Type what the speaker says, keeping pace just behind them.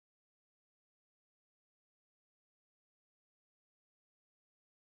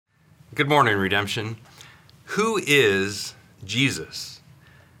Good morning, Redemption. Who is Jesus?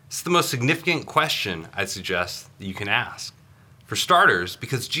 It's the most significant question I'd suggest that you can ask. For starters,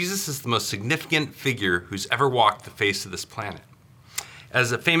 because Jesus is the most significant figure who's ever walked the face of this planet.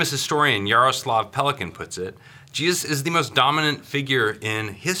 As a famous historian, Yaroslav Pelikan, puts it, Jesus is the most dominant figure in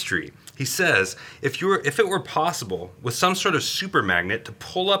history. He says, if it were possible, with some sort of super magnet, to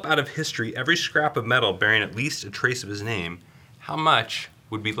pull up out of history every scrap of metal bearing at least a trace of his name, how much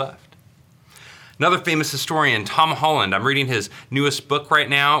would be left? Another famous historian, Tom Holland, I'm reading his newest book right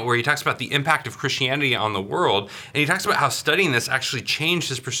now where he talks about the impact of Christianity on the world, and he talks about how studying this actually changed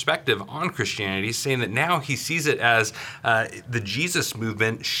his perspective on Christianity, saying that now he sees it as the Jesus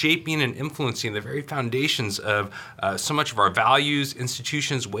movement shaping and influencing the very foundations of so much of our values,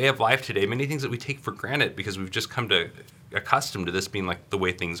 institutions, way of life today, many things that we take for granted because we've just come to accustomed to this being like the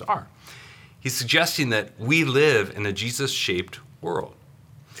way things are. He's suggesting that we live in a Jesus-shaped world.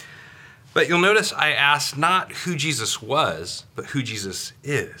 But you'll notice I asked not who Jesus was, but who Jesus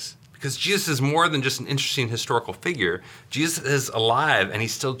is. Because Jesus is more than just an interesting historical figure. Jesus is alive and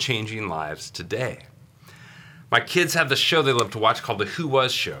he's still changing lives today. My kids have this show they love to watch called the Who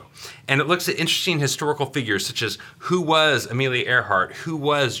Was Show. And it looks at interesting historical figures such as who was Amelia Earhart, who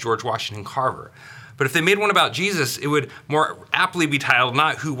was George Washington Carver. But if they made one about Jesus, it would more aptly be titled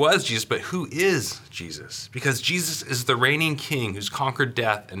not who was Jesus, but who is Jesus? Because Jesus is the reigning king who's conquered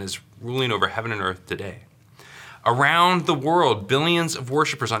death and is ruling over heaven and earth today. Around the world, billions of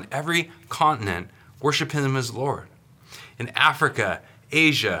worshipers on every continent worship him as Lord. In Africa,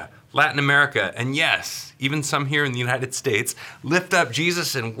 Asia, Latin America, and yes, even some here in the United States, lift up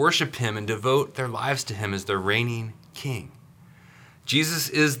Jesus and worship him and devote their lives to him as their reigning king. Jesus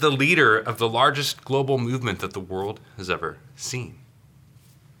is the leader of the largest global movement that the world has ever seen.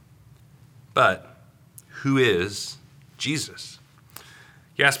 But who is Jesus?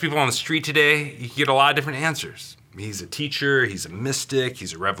 You ask people on the street today, you get a lot of different answers. He's a teacher, he's a mystic,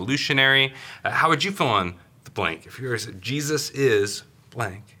 he's a revolutionary. How would you fill in the blank? If you were to say Jesus is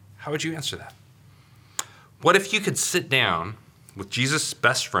blank, how would you answer that? What if you could sit down with Jesus'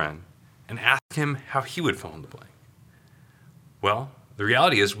 best friend and ask him how he would fill in the blank? Well, the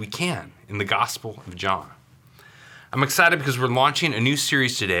reality is we can in the Gospel of John. I'm excited because we're launching a new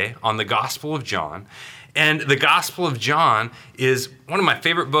series today on the Gospel of John. And the Gospel of John is one of my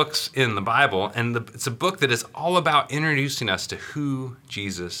favorite books in the Bible. And it's a book that is all about introducing us to who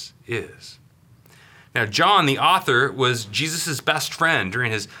Jesus is. Now, John, the author, was Jesus' best friend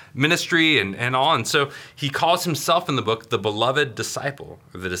during his ministry and all. And so he calls himself in the book the beloved disciple,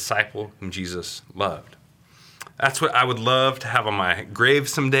 or the disciple whom Jesus loved. That's what I would love to have on my grave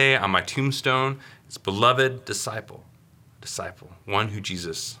someday, on my tombstone. It's beloved disciple, one who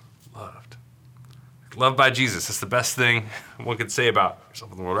Jesus loved. Loved by Jesus, that's the best thing one could say about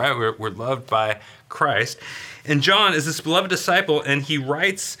yourself in the world, right? We're loved by Christ. And John is this beloved disciple, and he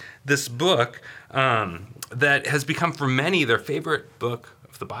writes this book that has become for many their favorite book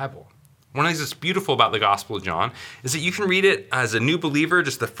of the Bible. One of the things that's beautiful about the Gospel of John is that you can read it as a new believer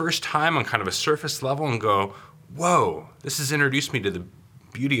just the first time on kind of a surface level and go, whoa, this has introduced me to the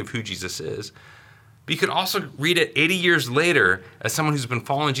beauty of who Jesus is. But you could also read it 80 years later as someone who's been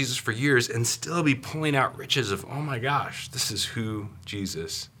following Jesus for years and still be pulling out riches of, oh my gosh, this is who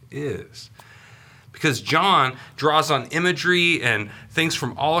Jesus is. Because John draws on imagery and things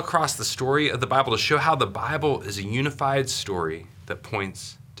from all across the story of the Bible to show how the Bible is a unified story that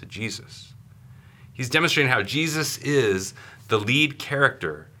points to Jesus. He's demonstrating how Jesus is the lead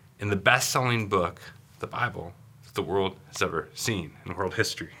character in the best-selling book, the Bible, that the world has ever seen in world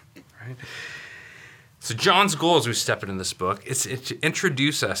history, right? So John's goal as we step into this book is to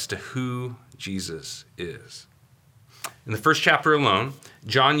introduce us to who Jesus is. In the first chapter alone,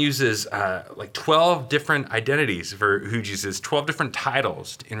 John uses 12 different identities for who Jesus is, 12 different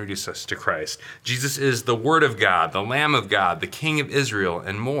titles to introduce us to Christ. Jesus is the Word of God, the Lamb of God, the King of Israel,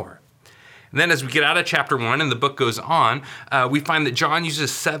 and more. And then as we get out of chapter 1 and the book goes on, we find that John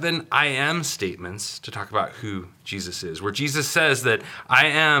uses 7 I am statements to talk about who Jesus is, where Jesus says that I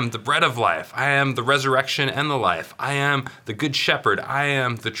am the bread of life, I am the resurrection and the life, I am the good shepherd, I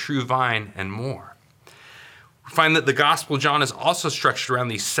am the true vine, and more. We find that the Gospel of John is also structured around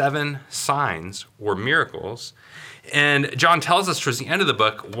these 7 signs or miracles. And John tells us towards the end of the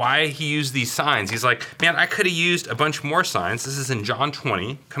book why he used these signs. He's like, man, I could have used a bunch more signs. This is in John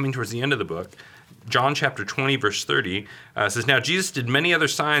 20, coming towards the end of the book. John chapter 20, verse 30 says, now Jesus did many other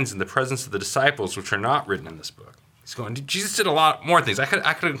signs in the presence of the disciples, which are not written in this book. He's going, Jesus did a lot more things. I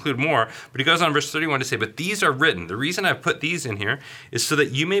could include more, but he goes on verse 31 to say, but these are written. The reason I've put these in here is so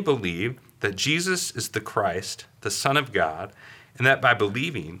that you may believe that Jesus is the Christ, the Son of God, and that by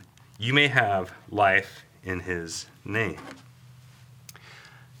believing you may have life in his name.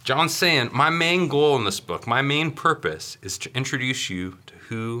 John's saying, my main goal in this book, my main purpose is to introduce you to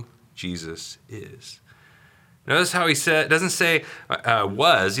who Jesus is. Notice how he said, doesn't say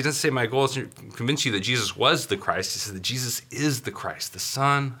was. He doesn't say my goal is to convince you that Jesus was the Christ. He says that Jesus is the Christ, the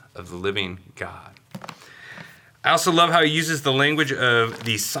Son of the living God. I also love how he uses the language of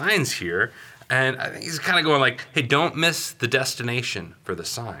these signs here. And I think he's kind of going like, hey, don't miss the destination for the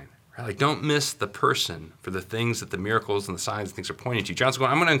sign. Right? Like, don't miss the person for the things that the miracles and the signs and things are pointing to. John's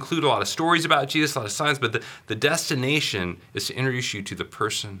going, I'm going to include a lot of stories about Jesus, a lot of signs, but the destination is to introduce you to the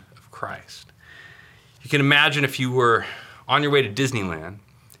person of Christ. You can imagine if you were on your way to Disneyland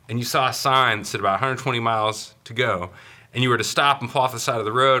and you saw a sign that said about 120 miles to go, and you were to stop and pull off the side of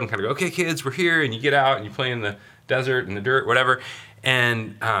the road and kind of go, okay, kids, we're here, and you get out and you play in the desert and the dirt, whatever,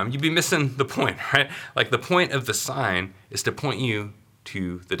 and you'd be missing the point, right? Like, the point of the sign is to point you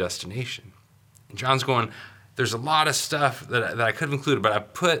to the destination. And John's going, there's a lot of stuff that I could have included, but I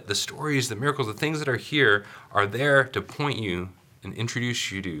put the stories, the miracles, the things that are here are there to point you and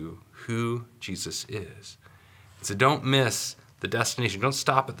introduce you to who Jesus is. So don't miss the destination. Don't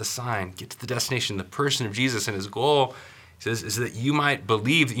stop at the sign. Get to the destination, the person of Jesus. And his goal, he says, is that you might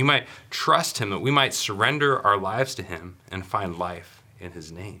believe, that you might trust him, that we might surrender our lives to him and find life in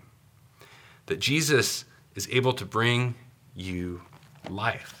his name. That Jesus is able to bring you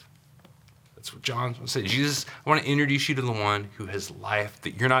life. That's what John said. Jesus, I want to introduce you to the one who has life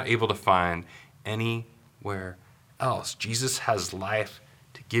that you're not able to find anywhere else. Jesus has life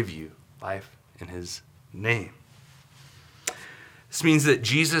to give you, life in his name. This means that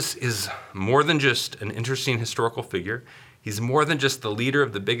Jesus is more than just an interesting historical figure. He's more than just the leader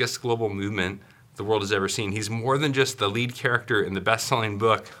of the biggest global movement the world has ever seen. He's more than just the lead character in the best-selling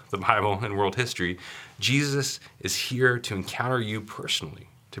book, the Bible, in world history. Jesus is here to encounter you personally,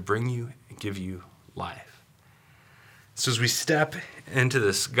 to bring you and give you life. So as we step into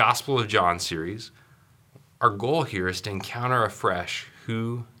this Gospel of John series, our goal here is to encounter afresh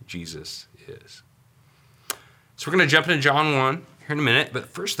who Jesus is. So we're going to jump into John 1 here in a minute, but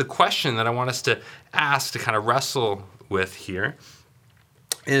first the question that I want us to ask, to kind of wrestle with here,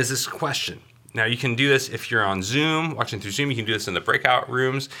 is this question. Now, you can do this if you're on Zoom, watching through Zoom. You can do this in the breakout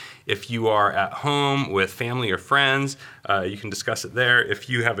rooms. If you are at home with family or friends, you can discuss it there. If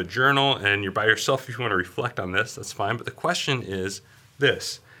you have a journal and you're by yourself, if you want to reflect on this, that's fine. But the question is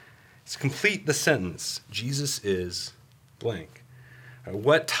this. It's complete the sentence. Jesus is blank.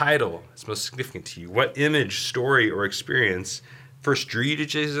 What title is most significant to you? What image, story, or experience first drew you to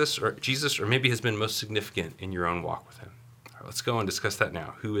Jesus, or maybe has been most significant in your own walk with him? All right, let's go and discuss that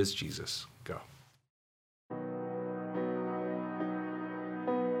now. Who is Jesus? Go.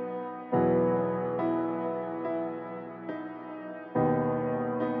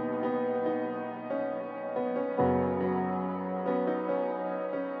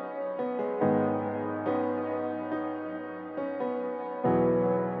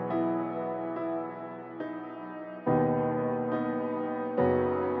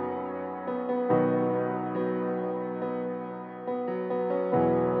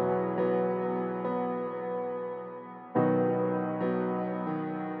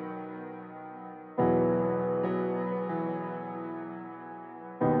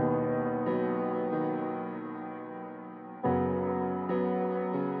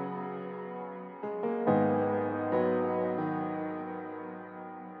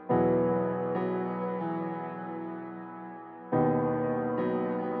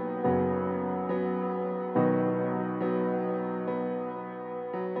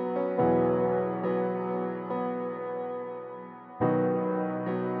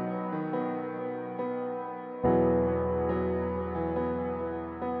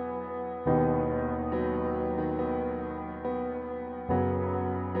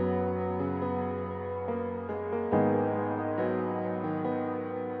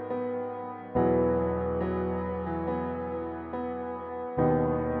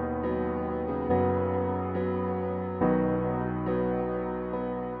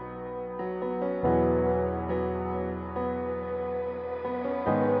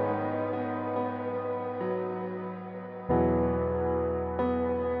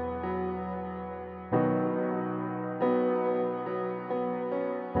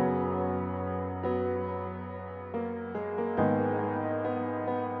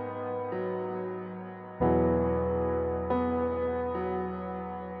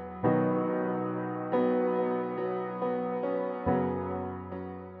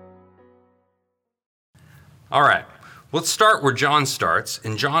 All right, let's start where John starts.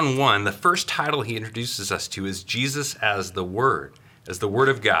 In John 1, the first title he introduces us to is Jesus as the Word, as the Word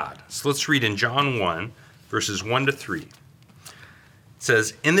of God. So let's read in John 1, verses 1 to 3. It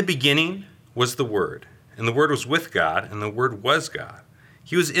says, "In the beginning was the Word, and the Word was with God, and the Word was God.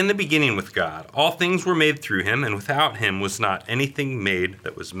 He was in the beginning with God. All things were made through him, and without him was not anything made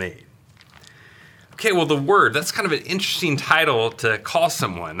that was made." Okay, well, the Word, that's kind of an interesting title to call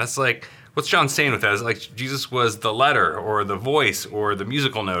someone. That's like, what's John saying with that? Is it like Jesus was the letter or the voice or the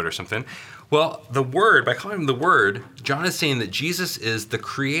musical note or something? Well, the Word, by calling him the Word, John is saying that Jesus is the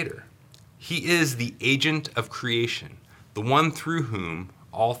creator. He is the agent of creation, the one through whom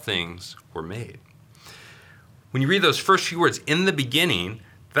all things were made. When you read those first few words, "in the beginning,"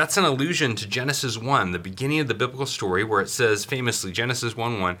 that's an allusion to Genesis 1, the beginning of the biblical story, where it says famously, Genesis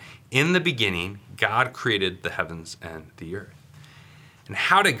 1:1, "In the beginning, God created the heavens and the earth." And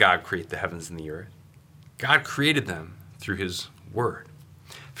how did God create the heavens and the earth? God created them through his Word.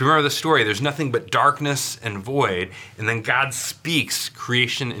 If you remember the story, there's nothing but darkness and void, and then God speaks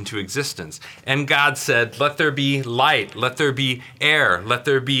creation into existence. And God said, "Let there be light, let there be air, let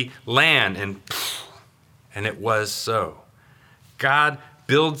there be land," and it was so. God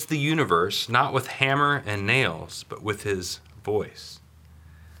builds the universe not with hammer and nails, but with his voice.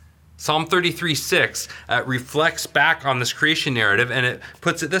 Psalm 33:6 reflects back on this creation narrative, and it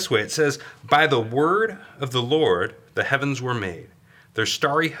puts it this way. It says, "By the word of the Lord the heavens were made, their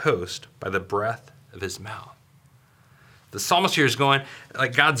starry host by the breath of his mouth." The psalmist here is going,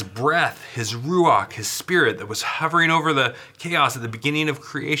 like God's breath, his ruach, his spirit that was hovering over the chaos at the beginning of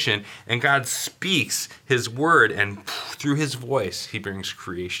creation, and God speaks his word, and through his voice, he brings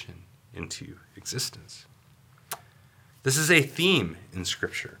creation into existence. This is a theme in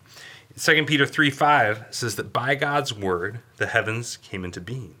Scripture. 2 Peter 3:5 says that by God's word, the heavens came into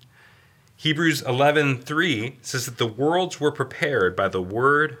being. Hebrews 11:3 says that the worlds were prepared by the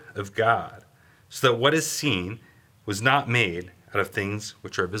word of God, so that what is seen was not made out of things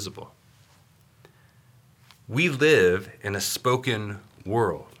which are visible. We live in a spoken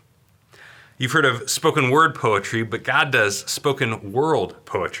world. You've heard of spoken word poetry, but God does spoken world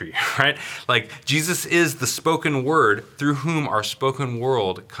poetry, right? Like Jesus is the spoken word through whom our spoken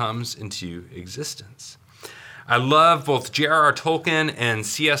world comes into existence. I love both J.R.R. Tolkien and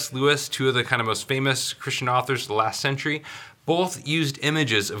C.S. Lewis, two of the kind of most famous Christian authors of the last century. Both used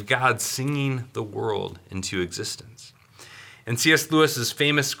images of God singing the world into existence. In C.S. Lewis's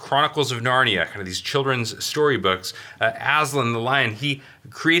famous Chronicles of Narnia, kind of these children's storybooks, Aslan the lion, he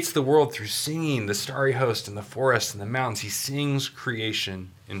creates the world through singing the starry host and the forests and the mountains. He sings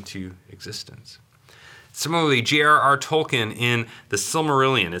creation into existence. Similarly, J.R.R. Tolkien in the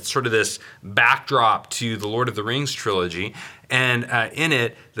Silmarillion, it's sort of this backdrop to the Lord of the Rings trilogy, and in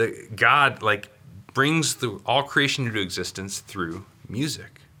it, God brings all creation into existence through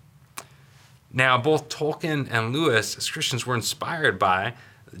music. Now, both Tolkien and Lewis, as Christians, were inspired by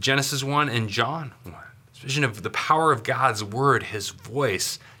Genesis 1 and John 1. This vision of the power of God's word, his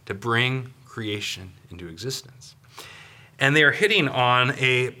voice, to bring creation into existence. And they are hitting on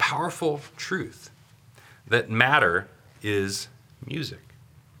a powerful truth that matter is music.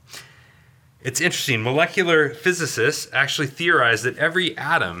 It's interesting. Molecular physicists actually theorize that every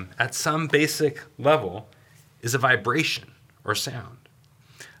atom at some basic level is a vibration or sound.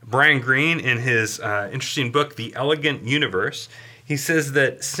 Brian Greene, in his interesting book, The Elegant Universe, he says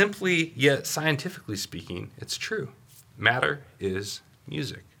that simply yet scientifically speaking, it's true. Matter is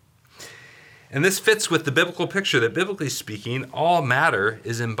music. And this fits with the biblical picture that, biblically speaking, all matter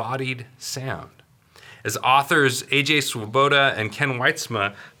is embodied sound. As authors A.J. Swoboda and Ken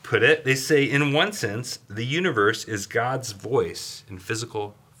Weitzma put it, they say, in one sense, the universe is God's voice in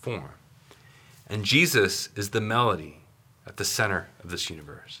physical form. And Jesus is the melody at the center of this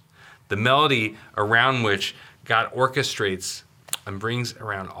universe. The melody around which God orchestrates and brings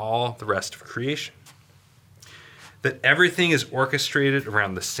around all the rest of creation. That everything is orchestrated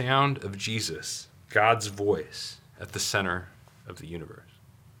around the sound of Jesus, God's voice at the center of the universe.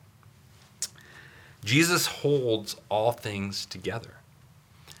 Jesus holds all things together.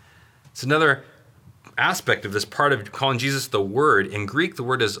 It's another aspect of this part of calling Jesus the Word. In Greek, the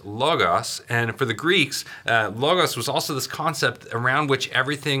word is logos, and for the Greeks, logos was also this concept around which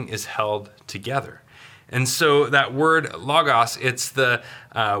everything is held together. And so that word logos, it's the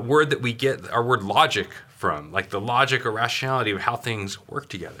word that we get our word logic from, like the logic or rationality of how things work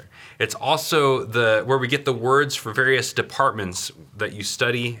together. It's also where we get the words for various departments that you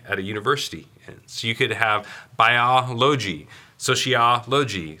study at a university. So you could have biology,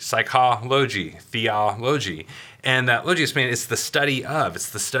 sociology, psychology, theology. And that logic, it's the study of. It's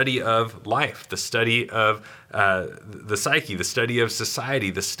the study of life, the study of the psyche, the study of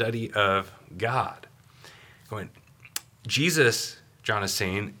society, the study of God. Jesus John is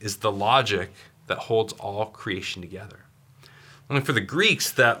saying, is the logic that holds all creation together. Only for the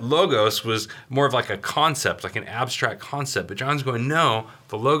Greeks, that logos was more of like a concept, like an abstract concept. But John's going, no,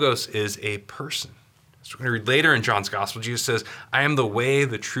 the logos is a person. So we're going to read later in John's gospel, Jesus says, I am the way,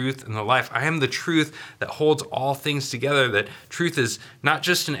 the truth, and the life. I am the truth that holds all things together. That truth is not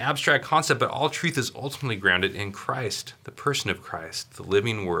just an abstract concept, but all truth is ultimately grounded in Christ, the person of Christ, the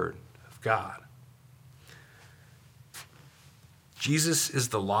living word of God. Jesus is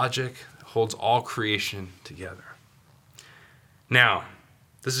the logic that holds all creation together. Now,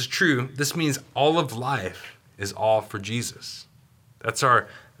 this is true. This means all of life is all for Jesus. That's our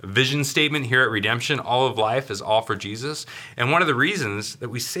vision statement here at Redemption. All of life is all for Jesus. And one of the reasons that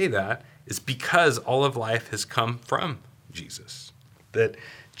we say that is because all of life has come from Jesus. That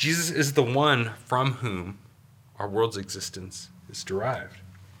Jesus is the one from whom our world's existence is derived.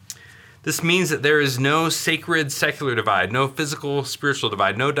 This means that there is no sacred secular divide, no physical spiritual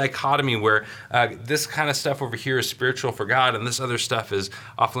divide, no dichotomy where this kind of stuff over here is spiritual for God and this other stuff is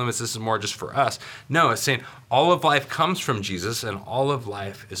off limits, this is more just for us. No, it's saying all of life comes from Jesus and all of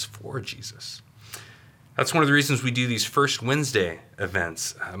life is for Jesus. That's one of the reasons we do these First Wednesday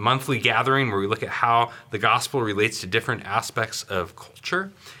events, a monthly gathering where we look at how the gospel relates to different aspects of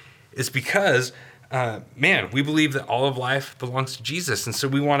culture. It's because we believe that all of life belongs to Jesus. And so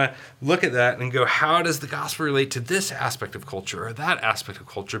we want to look at that and go, how does the gospel relate to this aspect of culture or that aspect of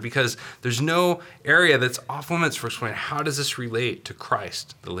culture? Because there's no area that's off limits for explaining how does this relate to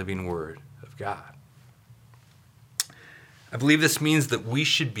Christ, the living word of God. I believe this means that we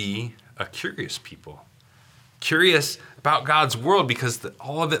should be a curious people. Curious about God's world because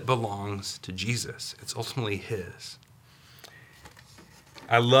all of it belongs to Jesus. It's ultimately his.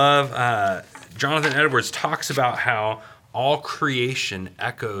 I love Jonathan Edwards talks about how all creation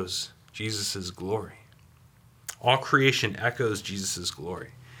echoes Jesus' glory. All creation echoes Jesus' glory.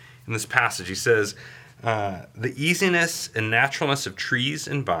 In this passage, he says, the easiness and naturalness of trees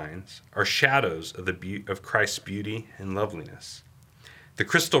and vines are shadows of Christ's beauty and loveliness. The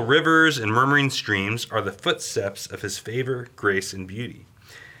crystal rivers and murmuring streams are the footsteps of his favor, grace, and beauty.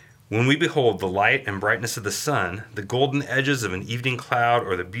 When we behold the light and brightness of the sun, the golden edges of an evening cloud,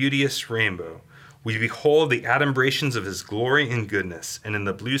 or the beauteous rainbow, we behold the adumbrations of his glory and goodness, and in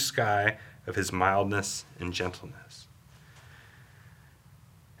the blue sky of his mildness and gentleness.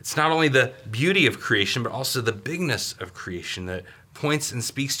 It's not only the beauty of creation, but also the bigness of creation that points and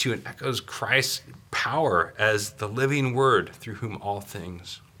speaks to and echoes Christ's power as the living word through whom all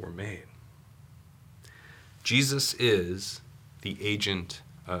things were made. Jesus is the agent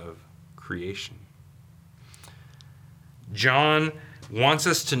of creation. John wants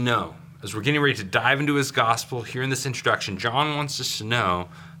us to know, as we're getting ready to dive into his gospel here in this introduction, John wants us to know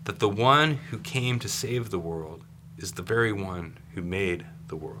that the one who came to save the world is the very one who made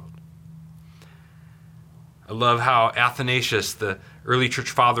the world. I love how Athanasius, the early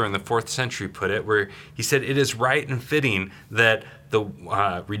church father in the 4th century, put it, where he said, it is right and fitting that the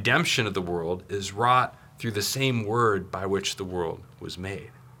redemption of the world is wrought through the same word by which the world was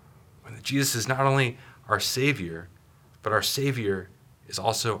made. When Jesus is not only our Savior, but our Savior is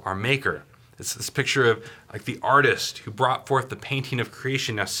also our Maker. It's this picture of like the artist who brought forth the painting of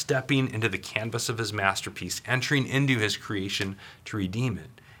creation, now stepping into the canvas of his masterpiece, entering into his creation to redeem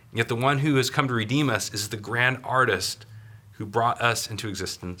it. And yet the one who has come to redeem us is the grand artist who brought us into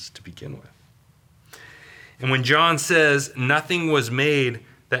existence to begin with. And when John says nothing was made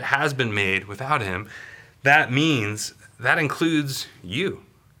that has been made without him, that means that includes you.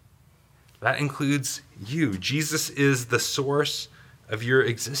 That includes you. Jesus is the source of your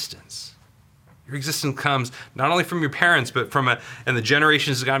existence. Your existence comes not only from your parents, but and the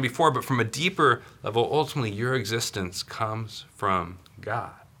generations that have gone before, but from a deeper level. Ultimately, your existence comes from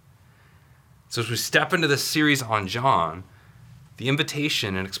God. So as we step into this series on John, the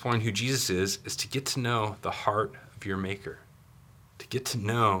invitation in exploring who Jesus is to get to know the heart of your Maker, to get to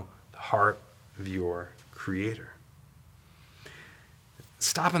know the heart of your Creator.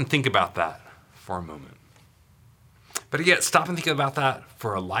 Stop and think about that for a moment. But yet, stop and think about that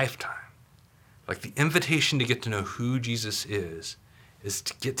for a lifetime. Like the invitation to get to know who Jesus is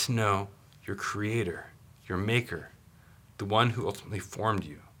to get to know your Creator, your Maker, the one who ultimately formed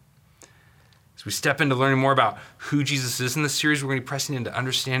you. As we step into learning more about who Jesus is in this series, we're going to be pressing into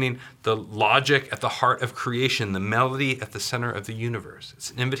understanding the logic at the heart of creation, the melody at the center of the universe. It's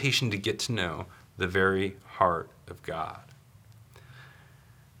an invitation to get to know the very heart of God.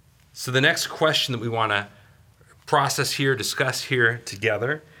 So the next question that we want to process here, discuss here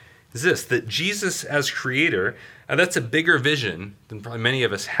together, is this, that Jesus as Creator That's a bigger vision than probably many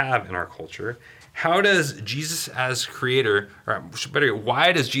of us have in our culture. How does Jesus as creator, or better yet,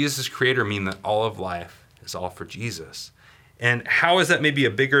 why does Jesus as creator mean that all of life is all for Jesus? And how is that maybe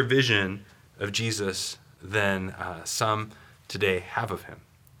a bigger vision of Jesus than some today have of him?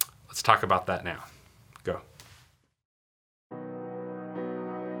 Let's talk about that now. Go.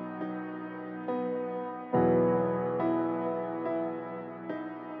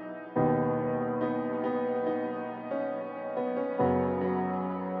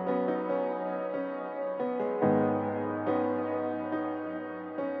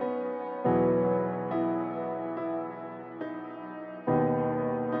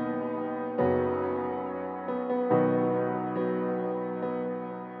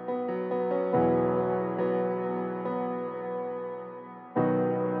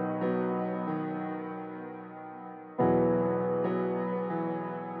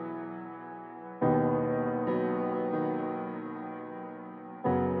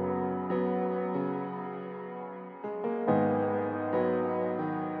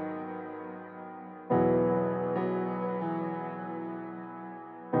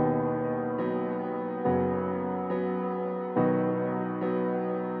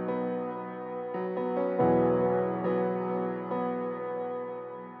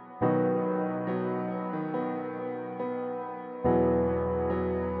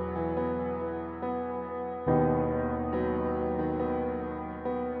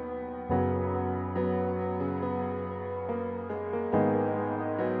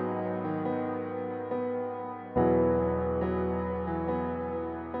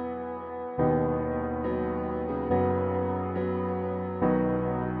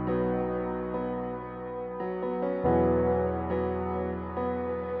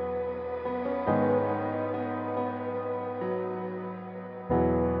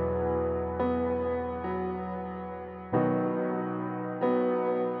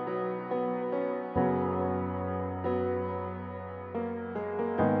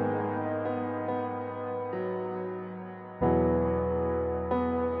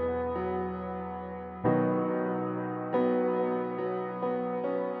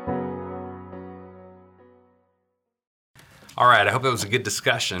 All right, I hope that was a good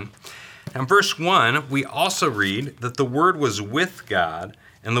discussion. Now, in verse 1, we also read that the Word was with God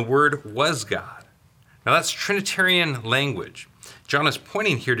and the Word was God. Now, that's Trinitarian language. John is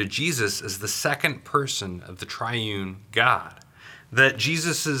pointing here to Jesus as the second person of the triune God. That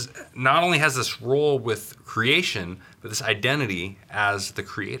Jesus not only has this role with creation, but this identity as the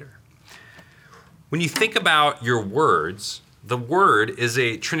creator. When you think about your words, the Word is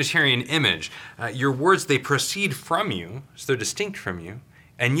a Trinitarian image. Your words, they proceed from you, so they're distinct from you,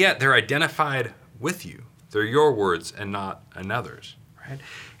 and yet they're identified with you. They're your words and not another's, right?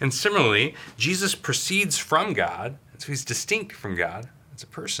 And similarly, Jesus proceeds from God, so he's distinct from God as a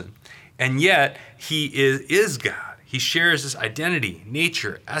person, and yet he is God. He shares this identity,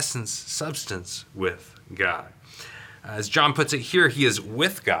 nature, essence, substance with God. As John puts it here, he is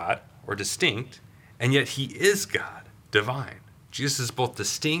with God, or distinct, and yet he is God. Divine. Jesus is both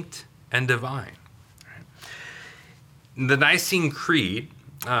distinct and divine. The Nicene Creed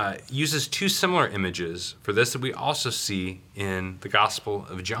uses two similar images for this that we also see in the Gospel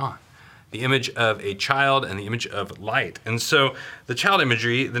of John. The image of a child and the image of light. And so the child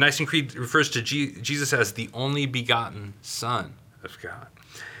imagery, the Nicene Creed refers to Jesus as the only begotten Son of God.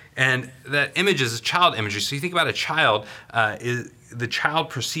 And that image is a child imagery. So you think about a child, the child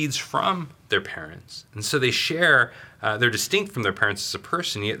proceeds from their parents. And so they share, they're distinct from their parents as a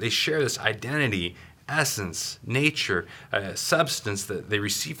person, yet they share this identity, essence, nature, substance that they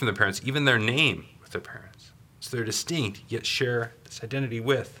receive from their parents, even their name with their parents. So they're distinct, yet share this identity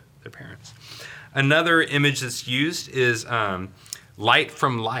with their parents. Another image that's used is light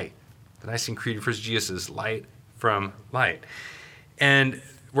from light. The Nicene Creed refers to Jesus as light from light. And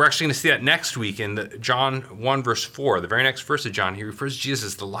we're actually going to see that next week in John 1, verse 4, the very next verse of John. He refers to Jesus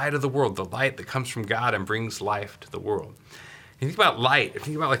as the light of the world, the light that comes from God and brings life to the world. If you think about light, if you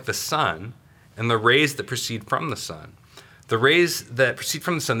think about like the sun and the rays that proceed from the sun, the rays that proceed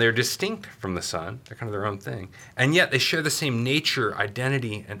from the sun, they're distinct from the sun. They're kind of their own thing. And yet they share the same nature,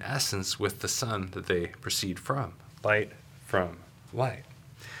 identity, and essence with the sun that they proceed from. Light from light.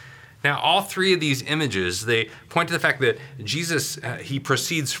 Now, all three of these images, they point to the fact that Jesus, he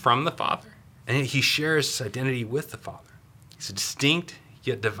proceeds from the Father, and he shares his identity with the Father. He's distinct,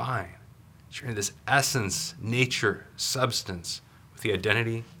 yet divine, sharing this essence, nature, substance with the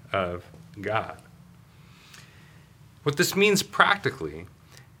identity of God. What this means practically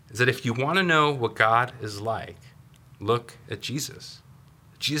is that if you want to know what God is like, look at Jesus.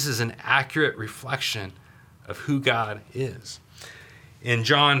 Jesus is an accurate reflection of who God is. In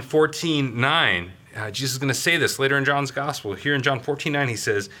John 14:9, Jesus is going to say this later in John's gospel. Here in John 14:9, he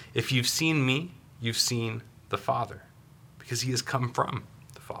says, "If you've seen me, you've seen the Father," because he has come from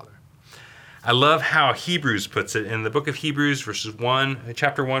the Father. I love how Hebrews puts it. In the book of Hebrews,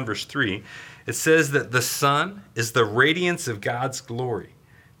 chapter 1, verse 3, it says that the Son is the radiance of God's glory,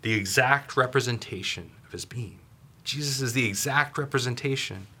 the exact representation of his being. Jesus is the exact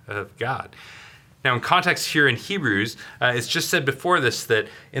representation of God. Now, in context here in Hebrews, it's just said before this that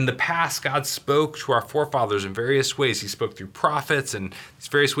in the past, God spoke to our forefathers in various ways. He spoke through prophets and these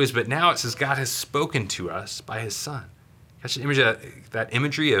various ways, but now it says God has spoken to us by his Son. Catch that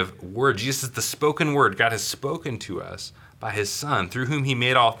imagery of word. Jesus is the spoken word. God has spoken to us by his Son, through whom he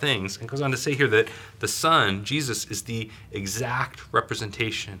made all things. And goes on to say here that the Son, Jesus, is the exact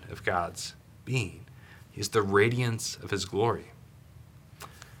representation of God's being. He is the radiance of his glory.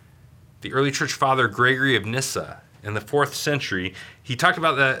 The early church father Gregory of Nyssa in the 4th century, he talked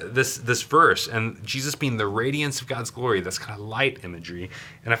about this verse and Jesus being the radiance of God's glory. That's kind of light imagery.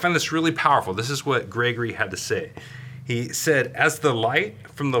 And I find this really powerful. This is what Gregory had to say. He said, "As the light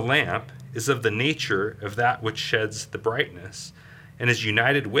from the lamp is of the nature of that which sheds the brightness and is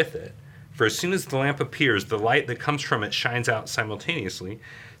united with it, for as soon as the lamp appears, the light that comes from it shines out simultaneously.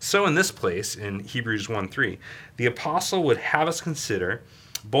 So in this place, in Hebrews 1:3, the apostle would have us consider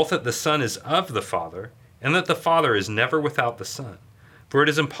both that the Son is of the Father, and that the Father is never without the Son. For it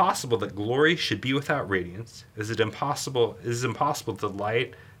is impossible that glory should be without radiance, as it is impossible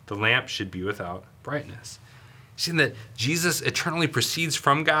that the lamp should be without brightness." Seeing that Jesus eternally proceeds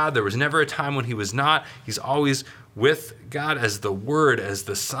from God, there was never a time when he was not. He's always with God as the Word, as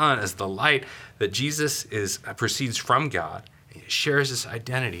the Son, as the light, that Jesus proceeds from God, and shares his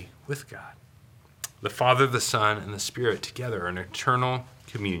identity with God. The Father, the Son, and the Spirit together are an eternal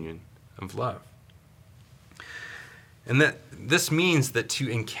communion of love. And that this means that to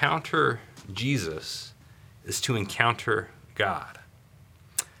encounter Jesus is to encounter God.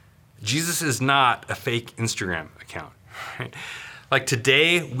 Jesus is not a fake Instagram account. Right? Like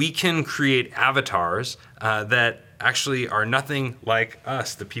today, we can create avatars that actually are nothing like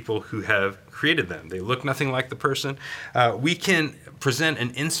us, the people who have created them. They look nothing like the person. We can present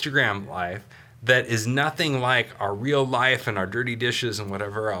an Instagram life that is nothing like our real life and our dirty dishes and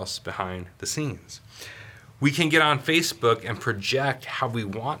whatever else behind the scenes. We can get on Facebook and project how we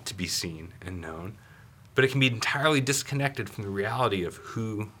want to be seen and known, but it can be entirely disconnected from the reality of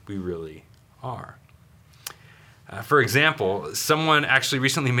who we really are. For example, someone actually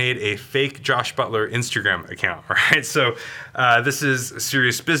recently made a fake Josh Butler Instagram account, right? So this is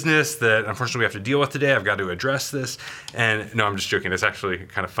serious business that unfortunately we have to deal with today. I've got to address this. And no, I'm just joking. It's actually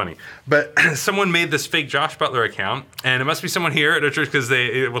kind of funny. But someone made this fake Josh Butler account, and it must be someone here at a church because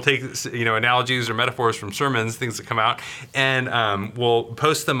they will take analogies or metaphors from sermons, things that come out, and we'll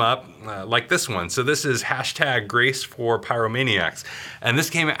post them up like this one. So this is #GraceForPyromaniacs. And this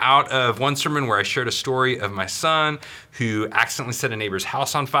came out of one sermon where I shared a story of my son who accidentally set a neighbor's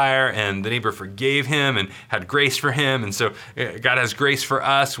house on fire, and the neighbor forgave him and had grace for him. And so God has grace for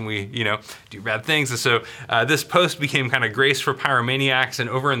us when we, do bad things. And so this post became kind of Grace for Pyromaniacs, and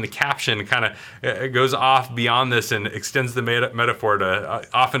over in the caption kind of goes off beyond this and extends the metaphor to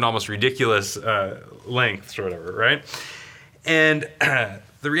often almost ridiculous lengths or whatever, right? And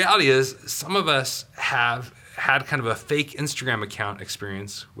the reality is some of us have had kind of a fake Instagram account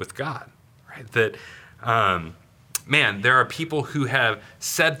experience with God, right? That, there are people who have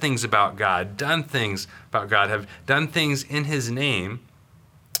said things about God, done things about God, have done things in his name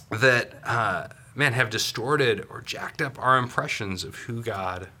that, have distorted or jacked up our impressions of who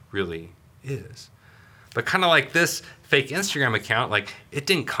God really is. But kind of like this fake Instagram account, it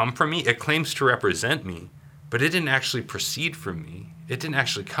didn't come from me. It claims to represent me, but it didn't actually proceed from me. It didn't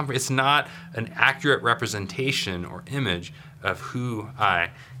actually come from me. It's not an accurate representation or image of who I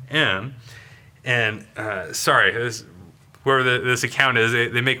am. And whoever this account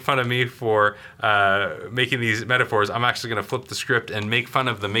is, they make fun of me for making these metaphors. I'm actually going to flip the script and make fun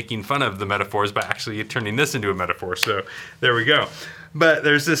of the making fun of the metaphors by actually turning this into a metaphor. So there we go. But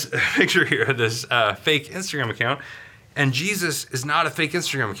there's this picture here, this fake Instagram account. And Jesus is not a fake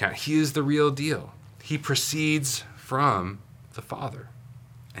Instagram account. He is the real deal. He proceeds from the Father,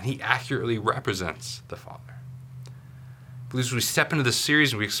 and he accurately represents the Father. As we step into this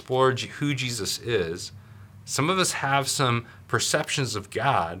series and we explore who Jesus is, some of us have some perceptions of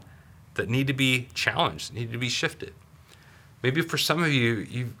God that need to be challenged, need to be shifted. Maybe for some of you,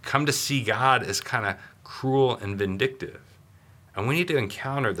 you've come to see God as kind of cruel and vindictive, and we need to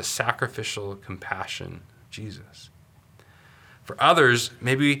encounter the sacrificial compassion of Jesus. For others,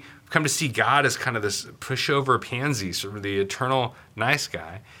 maybe we've come to see God as kind of this pushover pansy, sort of the eternal nice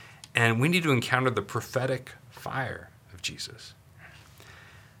guy. And we need to encounter the prophetic fire of Jesus.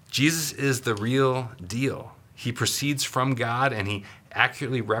 Jesus is the real deal. He proceeds from God, and he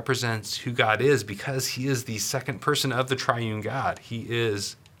accurately represents who God is because he is the second person of the triune God. He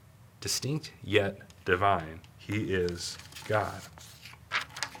is distinct yet divine. He is God.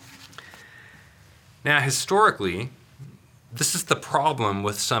 Now, historically, this is the problem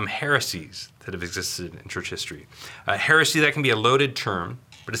with some heresies that have existed in church history. Heresy, that can be a loaded term,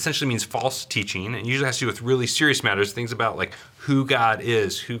 but essentially means false teaching, and usually has to do with really serious matters, things about like who God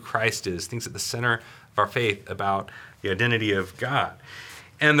is, who Christ is, things at the center of our faith about the identity of God.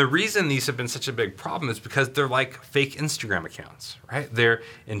 And the reason these have been such a big problem is because they're like fake Instagram accounts, right? They're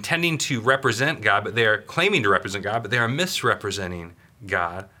intending to represent God, but they're claiming to represent God, but they are misrepresenting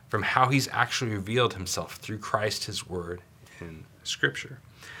God from how he's actually revealed himself through Christ, his word in Scripture.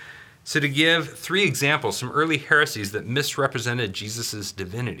 So to give 3 examples, some early heresies that misrepresented Jesus'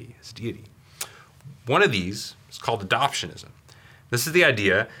 divinity, his deity. One of these is called adoptionism. This is the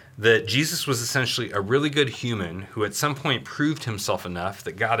idea that Jesus was essentially a really good human who at some point proved himself enough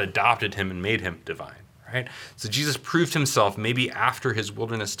that God adopted him and made him divine, right? So Jesus proved himself maybe after his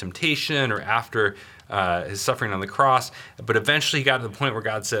wilderness temptation or after his suffering on the cross, but eventually he got to the point where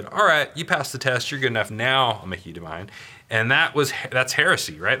God said, all right, you passed the test, you're good enough, now I'll make you divine. And that's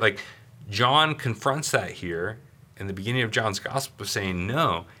heresy, right? Like John confronts that here in the beginning of John's gospel, saying,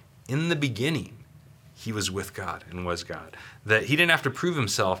 no, in the beginning, he was with God and was God. That he didn't have to prove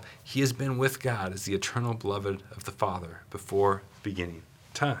himself. He has been with God as the eternal beloved of the Father before beginning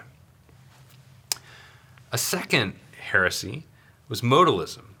time. A second heresy was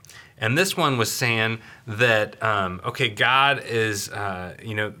modalism. And this one was saying that, God is,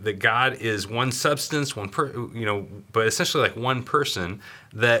 that God is one substance, but essentially like one person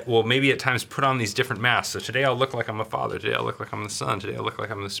that will maybe at times put on these different masks. So today I'll look like I'm a father. Today I'll look like I'm the son. Today I'll look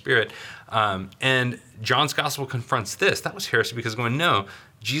like I'm the Spirit. And John's gospel confronts this. That was heresy because going, no,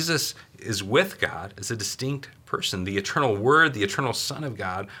 Jesus is with God as a distinct person. The eternal Word, the eternal Son of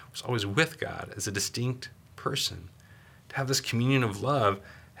God was always with God as a distinct person. To have this communion of love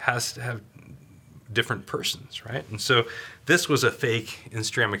has to have different persons, right? And so this was a fake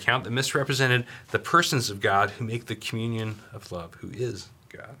Instagram account that misrepresented the persons of God who make the communion of love, who is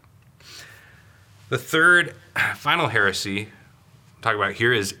God. The third, final heresy we'll talk about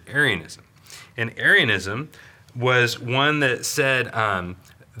here is Arianism. And Arianism was one that said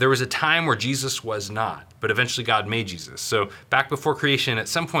there was a time where Jesus was not, but eventually God made Jesus. So back before creation, at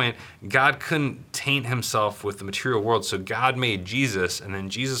some point, God couldn't taint himself with the material world, so God made Jesus, and then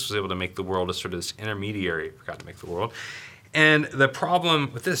Jesus was able to make the world as sort of this intermediary for God to make the world. And the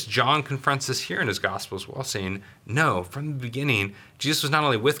problem with this, John confronts this here in his gospel as well, saying, no, from the beginning, Jesus was not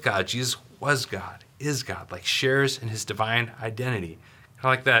only with God, Jesus was God, is God, like shares in his divine identity.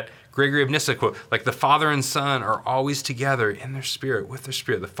 Kind of like that Gregory of Nyssa quote, like the Father and Son are always together in their spirit, with their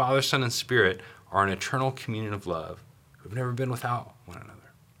spirit. The Father, Son, and Spirit are an eternal communion of love who have never been without one another.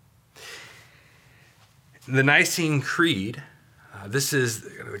 The Nicene Creed, this is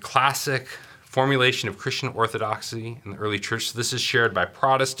the classic formulation of Christian orthodoxy in the early church. So this is shared by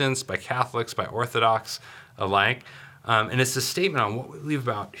Protestants, by Catholics, by Orthodox alike. And it's a statement on what we believe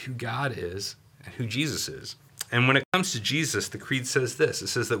about who God is and who Jesus is. And when it comes to Jesus, the Creed says this. It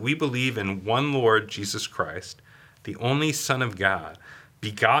says that we believe in one Lord Jesus Christ, the only Son of God,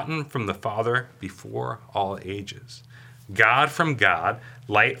 begotten from the Father before all ages. God from God,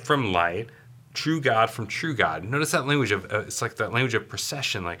 light from light, true God from true God. Notice that language of, it's like that language of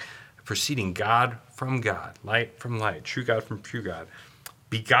procession, like proceeding God from God, light from light, true God from true God.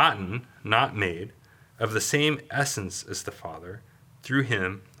 Begotten, not made, of the same essence as the Father. Through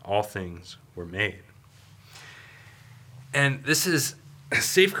him, all things were made. And this is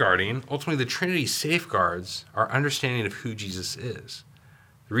safeguarding, ultimately the Trinity safeguards our understanding of who Jesus is.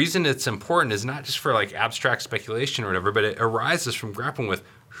 The reason it's important is not just for like abstract speculation or whatever, but it arises from grappling with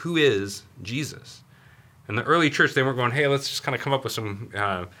who is Jesus. In the early church, they weren't going, hey, let's just kind of come up with some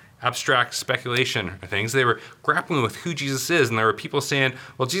abstract speculation or things. They were grappling with who Jesus is, and there were people saying,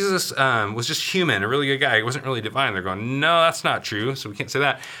 well, Jesus was just human, a really good guy. He wasn't really divine. They're going, no, that's not true, so we can't say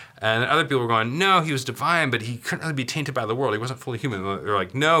that. And other people were going, no, he was divine, but he couldn't really be tainted by the world. He wasn't fully human. They're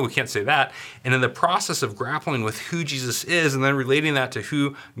like, no, we can't say that. And in the process of grappling with who Jesus is and then relating that to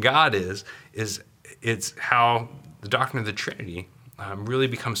who God is it's how the doctrine of the Trinity really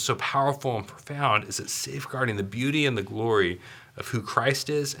becomes so powerful and profound, is it's safeguarding the beauty and the glory of who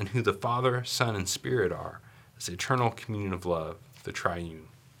Christ is and who the Father, Son, and Spirit are, as the eternal communion of love, the triune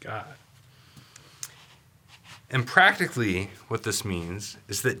God. And practically, what this means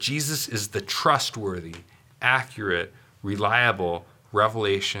is that Jesus is the trustworthy, accurate, reliable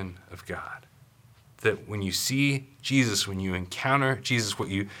revelation of God. That when you see Jesus, when you encounter Jesus, what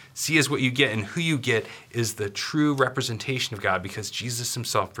you see is what you get, and who you get is the true representation of God, because Jesus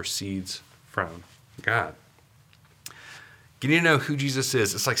himself proceeds from God. Getting to know who Jesus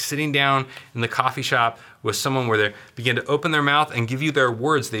is, it's like sitting down in the coffee shop with someone where they begin to open their mouth and give you their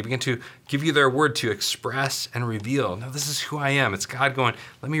words. They begin to give you their word to express and reveal. No, this is who I am. It's God going,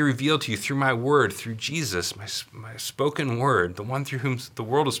 let me reveal to you through my word, through Jesus, my spoken word, the one through whom the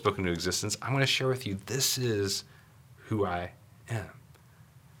world is spoken into existence. I'm going to share with you, this is who I am.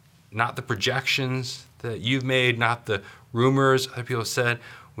 Not the projections that you've made, not the rumors other people have said.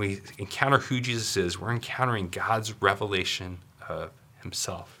 We encounter who Jesus is. We're encountering God's revelation of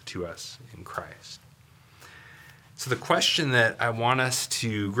himself to us in Christ. So the question that I want us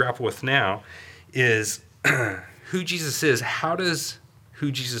to grapple with now is who Jesus is. How does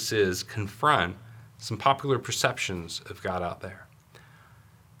who Jesus is confront some popular perceptions of God out there?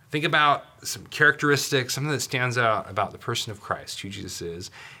 Think about some characteristics, something that stands out about the person of Christ, who Jesus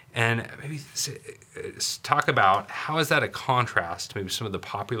is, and maybe talk about how is that a contrast to maybe some of the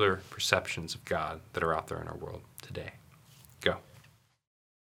popular perceptions of God that are out there in our world today. Go.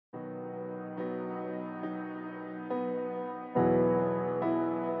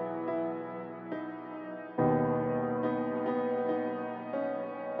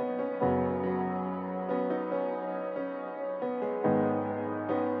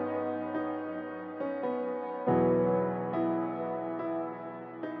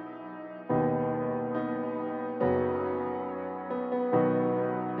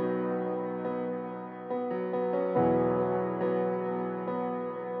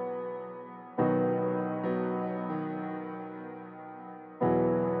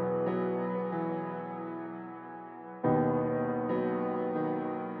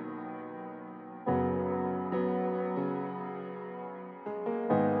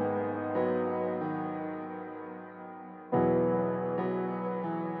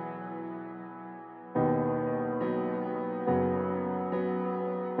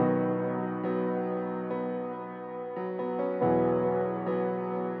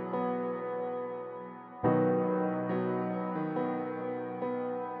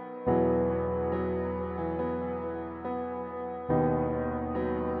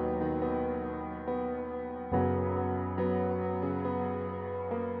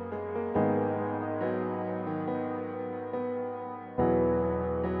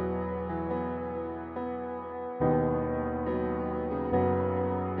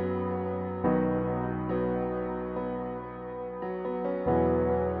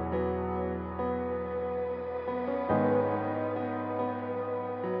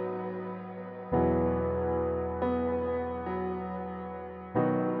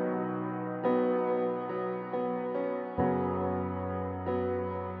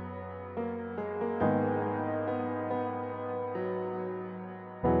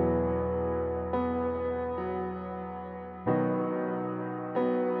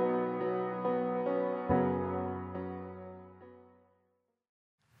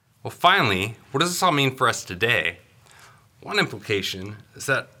 Well, finally, what does this all mean for us today? One implication is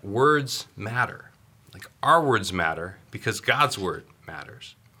that words matter. Like our words matter because God's word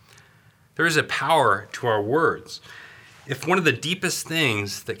matters. There is a power to our words. If one of the deepest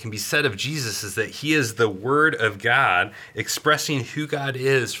things that can be said of Jesus is that he is the Word of God, expressing who God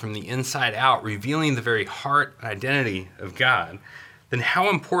is from the inside out, revealing the very heart and identity of God, then how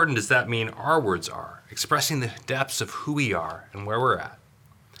important does that mean our words are, expressing the depths of who we are and where we're at?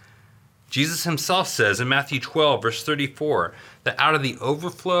 Jesus himself says in Matthew 12, verse 34, that out of the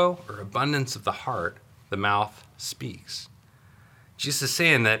overflow or abundance of the heart, the mouth speaks. Jesus is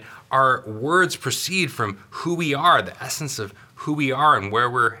saying that our words proceed from who we are, the essence of who we are and where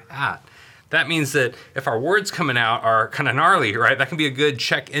we're at. That means that if our words coming out are kind of gnarly, right, that can be a good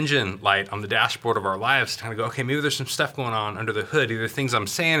check engine light on the dashboard of our lives to kind of go, okay, maybe there's some stuff going on under the hood, either things I'm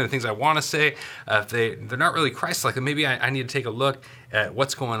saying or things I want to say. If they're not really Christ-like, then maybe I need to take a look at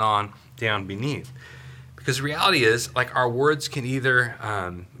what's going on down beneath. Because the reality is, like, our words can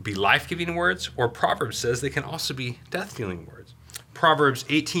either be life-giving words, or Proverbs says they can also be death-dealing words. Proverbs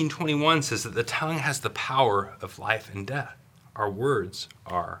 18:21 says that the tongue has the power of life and death. Our words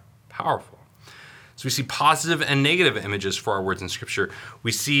are powerful. So we see positive and negative images for our words in Scripture.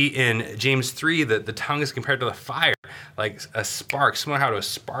 We see in James 3 that the tongue is compared to the fire, like a spark, similar how a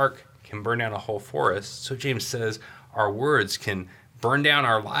spark can burn down a whole forest. So James says our words can burn down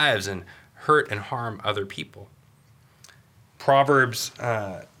our lives and hurt and harm other people. Proverbs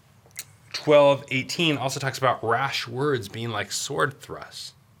 12:18 also talks about rash words being like sword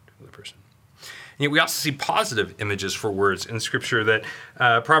thrusts to the person. And yet we also see positive images for words in Scripture that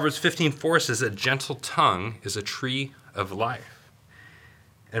Proverbs 15:4 says a gentle tongue is a tree of life.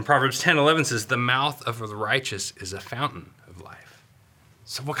 And Proverbs 10:11 says the mouth of the righteous is a fountain of life.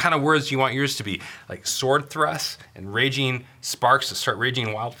 So what kind of words do you want yours to be? Like sword thrusts and raging sparks that start raging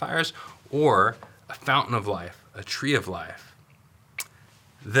wildfires, or a fountain of life, a tree of life?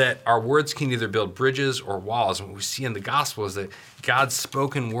 That our words can either build bridges or walls. And what we see in the gospel is that God's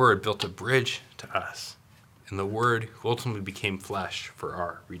spoken word built a bridge to us, and the word who ultimately became flesh for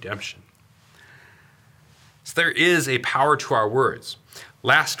our redemption. So there is a power to our words.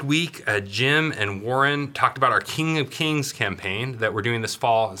 Last week, Jim and Warren talked about our King of Kings campaign that we're doing this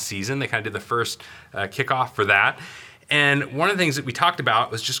fall season. They kind of did the first kickoff for that. And one of the things that we talked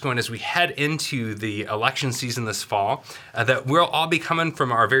about was just going as we head into the election season this fall, that we'll all be coming from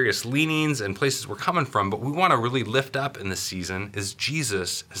our various leanings and places we're coming from, but we want to really lift up in this season is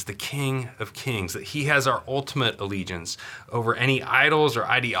Jesus as the King of Kings, that he has our ultimate allegiance over any idols or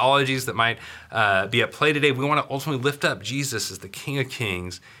ideologies that might be at play today. We want to ultimately lift up Jesus as the King of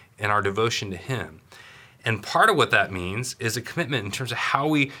Kings in our devotion to him. And part of what that means is a commitment in terms of how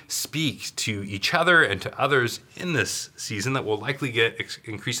we speak to each other and to others in this season that will likely get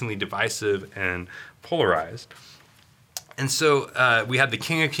increasingly divisive and polarized. And so we had the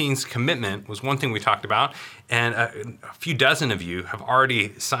King of Kings commitment was one thing we talked about, and a few dozen of you have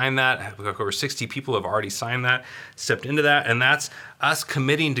already signed that. Over 60 people have already signed that, stepped into that, and that's us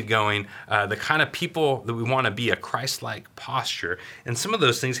committing to going the kind of people that we want to be, a Christ-like posture. And some of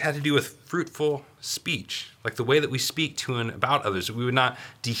those things had to do with fruitful speech, like the way that we speak to and about others. That we would not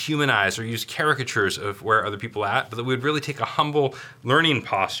dehumanize or use caricatures of where other people are at, but that we would really take a humble learning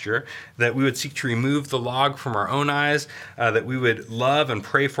posture, that we would seek to remove the log from our own eyes, that we would love and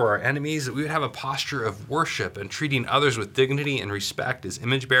pray for our enemies, that we would have a posture of worship and treating others with dignity and respect as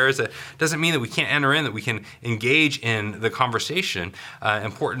image bearers. That doesn't mean that we can't enter in, that we can engage in the conversation,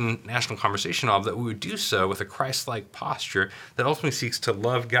 important national conversation, all that we would do so with a Christ-like posture that ultimately seeks to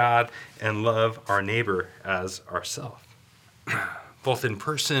love God and love our neighbor as ourselves, both in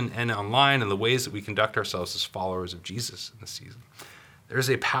person and online, and the ways that we conduct ourselves as followers of Jesus in this season.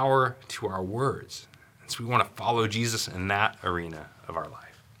 There's a power to our words, and so we want to follow Jesus in that arena of our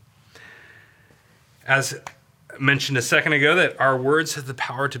life. As mentioned a second ago, that our words have the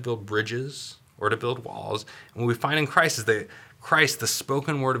power to build bridges or to build walls. And what we find in Christ is that Christ, the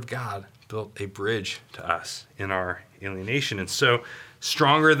spoken word of God, built a bridge to us in our alienation. And so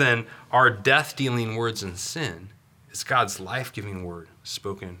stronger than our death-dealing words in sin is God's life-giving word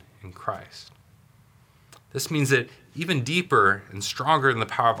spoken in Christ. This means that even deeper and stronger than the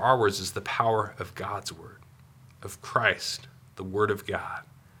power of our words is the power of God's word, of Christ, the word of God,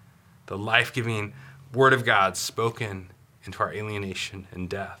 the life-giving word of God spoken into our alienation and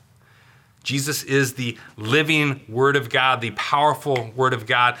death. Jesus is the living word of God, the powerful word of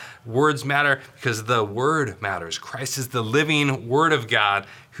God. Words matter because the word matters. Christ is the living word of God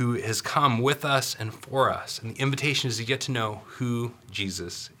who has come with us and for us. And the invitation is to get to know who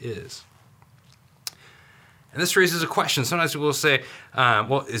Jesus is. And this raises a question. Sometimes people will say,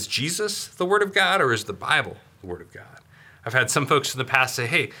 well, is Jesus the word of God or is the Bible the word of God? I've had some folks in the past say,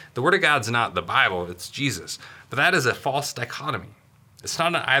 hey, the word of God's not the Bible, it's Jesus. But that is a false dichotomy. It's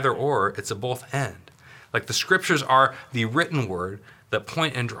not an either or, it's a both and. Like the scriptures are the written word that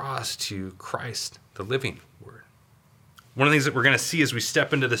point and draw us to Christ, the living word. One of the things that we're going to see as we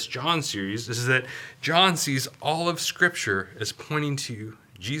step into this John series is that John sees all of scripture as pointing to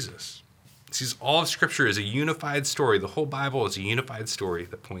Jesus. He sees all of scripture as a unified story. The whole Bible is a unified story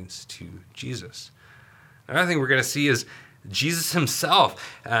that points to Jesus. Another thing we're going to see is Jesus himself,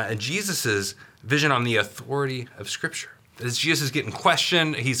 and Jesus' vision on the authority of scripture. As Jesus is getting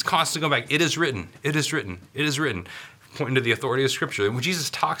questioned, he's constantly going back, it is written, it is written, it is written, pointing to the authority of Scripture. And when Jesus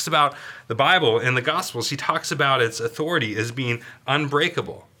talks about the Bible and the Gospels, he talks about its authority as being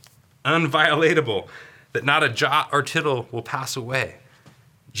unbreakable, unviolatable, that not a jot or tittle will pass away.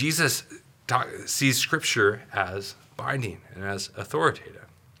 Jesus sees Scripture as binding and as authoritative.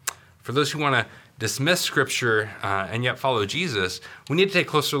 For those who want to dismiss Scripture and yet follow Jesus, we need to take a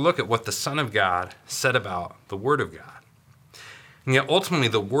closer look at what the Son of God said about the Word of God. And yet ultimately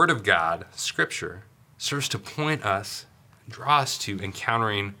the Word of God, Scripture, serves to point us, draw us to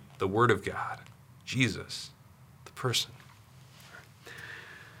encountering the Word of God, Jesus, the person. You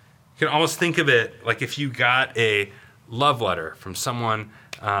can almost think of it like if you got a love letter from someone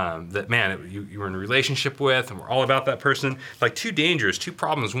that, man, you were in a relationship with, and we're all about that person. Like two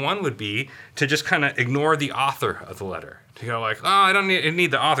problems. One would be to just kind of ignore the author of the letter. To go like, oh, I don't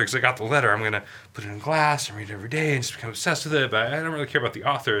need the author because I got the letter. I'm going to put it in a glass and read it every day and just become obsessed with it, but I don't really care about the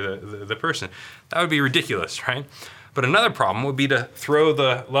author, the person. That would be ridiculous, right? But another problem would be to throw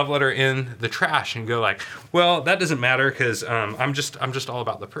the love letter in the trash and go like, well, that doesn't matter because I'm just all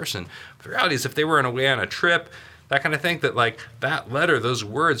about the person. But the reality is if they were away on a trip, that kind of thing, that like that letter, those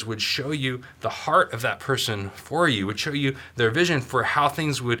words would show you the heart of that person for you, would show you their vision for how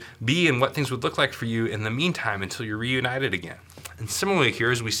things would be and what things would look like for you in the meantime until you're reunited again. And similarly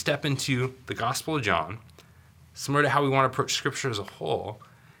here, as we step into the Gospel of John, similar to how we want to approach Scripture as a whole,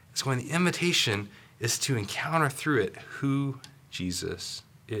 it's going, the invitation is to encounter through it who Jesus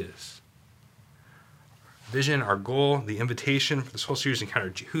is. Vision, our goal, the invitation for this whole series,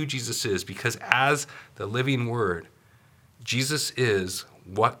 encounter who Jesus is, because as the living Word, Jesus is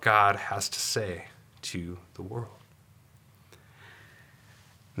what God has to say to the world.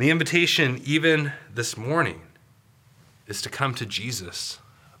 And the invitation, even this morning, is to come to Jesus,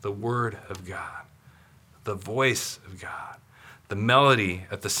 the Word of God, the voice of God, the melody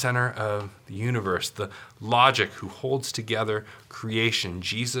at the center of the universe, the logic who holds together creation,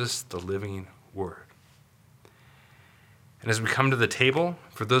 Jesus, the living Word. And as we come to the table,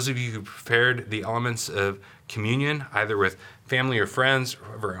 for those of you who prepared the elements of communion, either with family or friends, or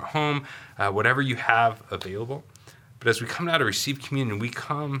whoever at home, whatever you have available, but as we come now to receive communion, we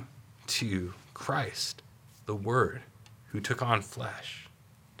come to Christ, the Word, who took on flesh,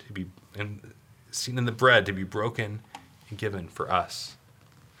 to be seen in the bread, to be broken and given for us.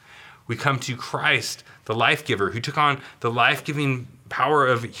 We come to Christ, the life giver, who took on the life-giving power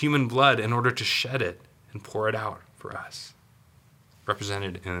of human blood in order to shed it and pour it out for us,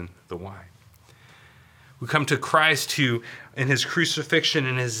 represented in the wine. We come to Christ who, in his crucifixion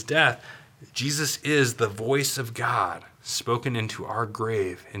and his death, Jesus is the voice of God spoken into our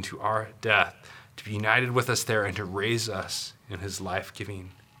grave, into our death, to be united with us there and to raise us in his life-giving,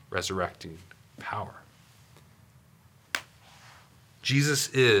 resurrecting power. Jesus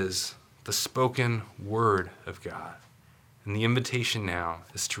is the spoken word of God. And the invitation now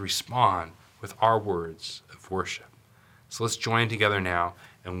is to respond with our words of worship. So let's join together now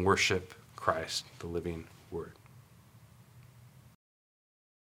and worship Christ, the living Word.